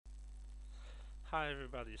Hi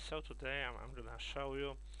everybody, so today I'm gonna show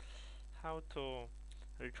you how to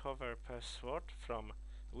recover password from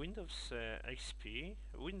Windows XP,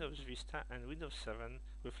 Windows Vista and Windows 7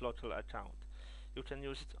 with local account. You can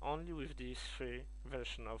use it only with these three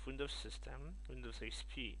versions of Windows system, Windows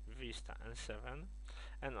XP, Vista and 7,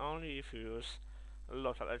 and only if you use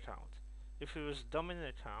local account. If you use domain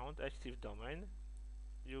account, active domain,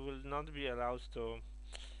 you will not be allowed to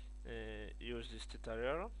use this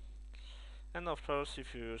tutorial. And of course,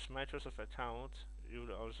 if you use Microsoft account, you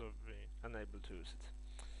will also be unable to use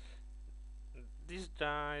it. This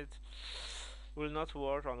guide will not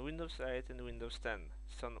work on Windows 8 and Windows 10,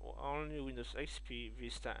 so only Windows XP,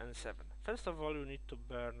 Vista and 7. First of all, you need to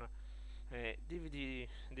burn a DVD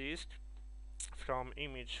disk from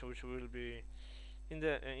image which will be in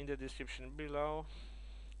the description below,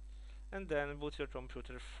 and then boot your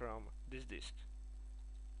computer from this disk.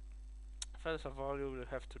 First of all, you will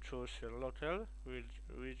have to choose your local.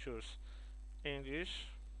 We choose English,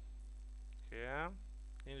 yeah,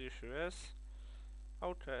 English US,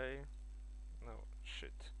 okay, no,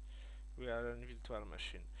 shit, we are in virtual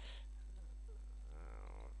machine,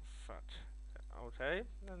 fuck, okay,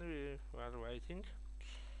 then we are waiting,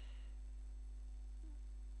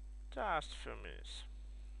 just few minutes.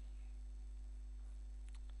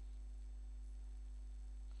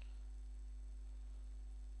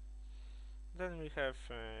 Then we have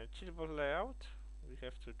keyboard layout, we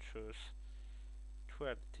have to choose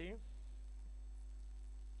 20,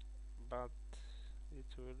 but it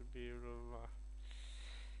will be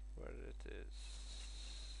where it is,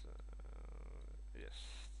 yes,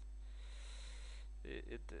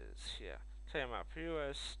 it is here. Came up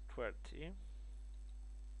US 20.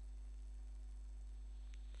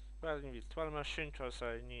 Well, in virtual machine, cause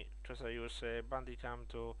I use Bandicam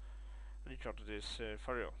to record this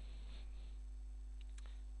for you.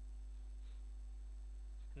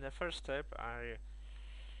 In the first step, I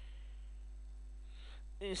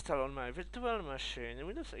install on my virtual machine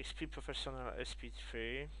Windows XP Professional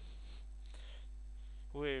SP3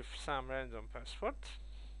 with some random password,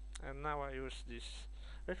 and now I use this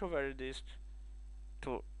recovery disk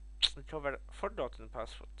to recover forgotten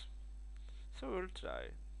password. So we'll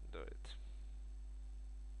try do it.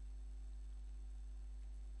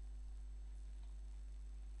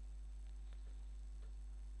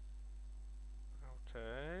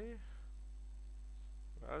 Okay.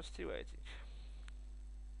 Well, still waiting.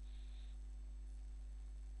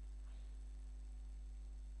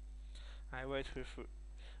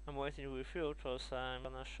 I'm waiting with you because I'm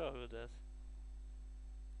gonna show you that.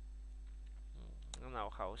 Now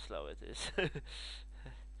how slow it is.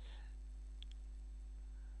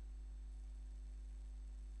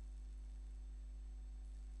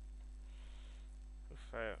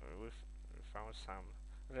 we found some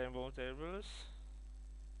rainbow tables.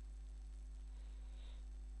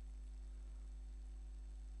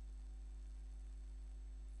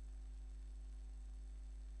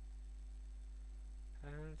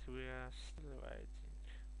 And we are still waiting.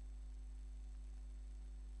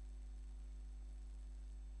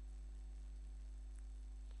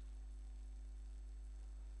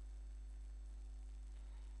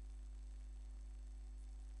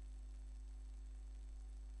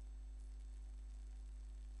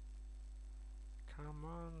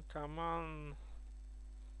 Come on,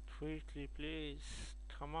 quickly please,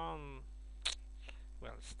 come on.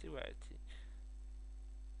 Well, still waiting.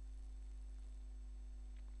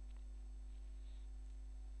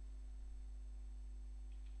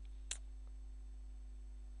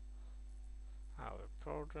 Our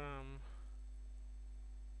program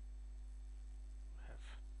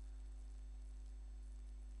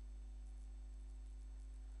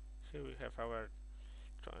here we have our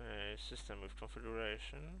system with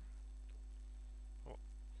configuration. Oh,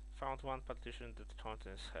 found one partition that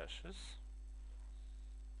contains hashes.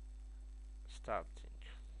 Starting.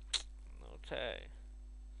 Okay.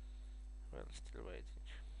 Well, still waiting.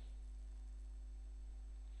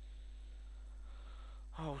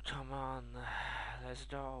 Oh, come on. Let's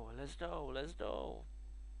go, let's go, let's go.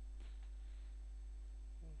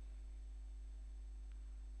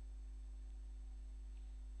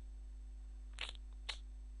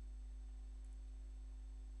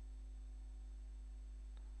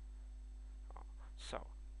 So,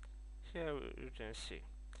 here you can see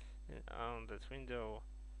on that window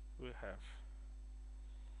we have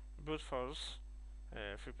brute force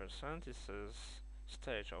 3%. It says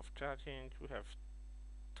stage of tracking. We have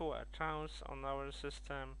two accounts on our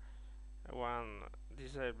system, one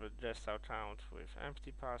disabled guest account with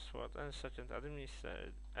empty password and second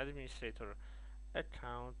administrator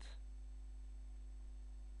account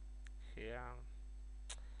here.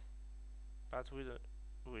 but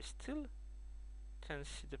we still can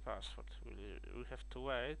see the password. We have to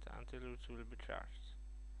wait until it will be charged.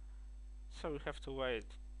 So we have to wait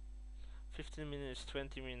 15 minutes,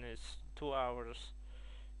 20 minutes, 2 hours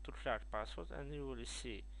to track password, and you will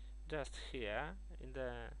see just here in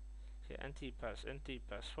the NT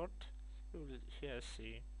password. You will here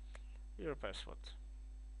see your password.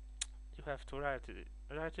 You have to write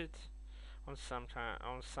it on some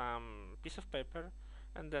piece of paper,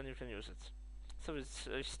 and then you can use it. So it's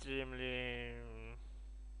extremely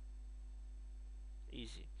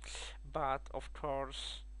easy, but of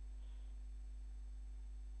course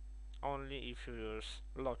only if you use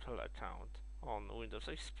local account on Windows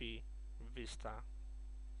XP, Vista,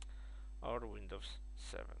 or Windows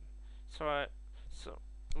 7. So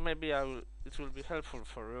maybe it will be helpful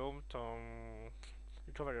for you to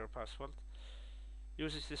recover your password.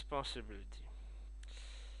 Use it responsibility.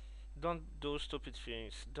 Don't do stupid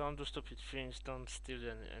things. Don't steal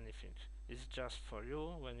anything. It's just for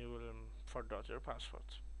you when you will forget your password.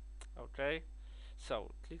 Okay?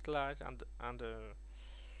 So click like and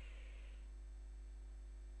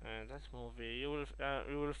that movie. You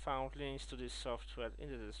will find links to this software in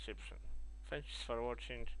the description. Thanks for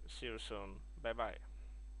watching. See you soon. Bye bye.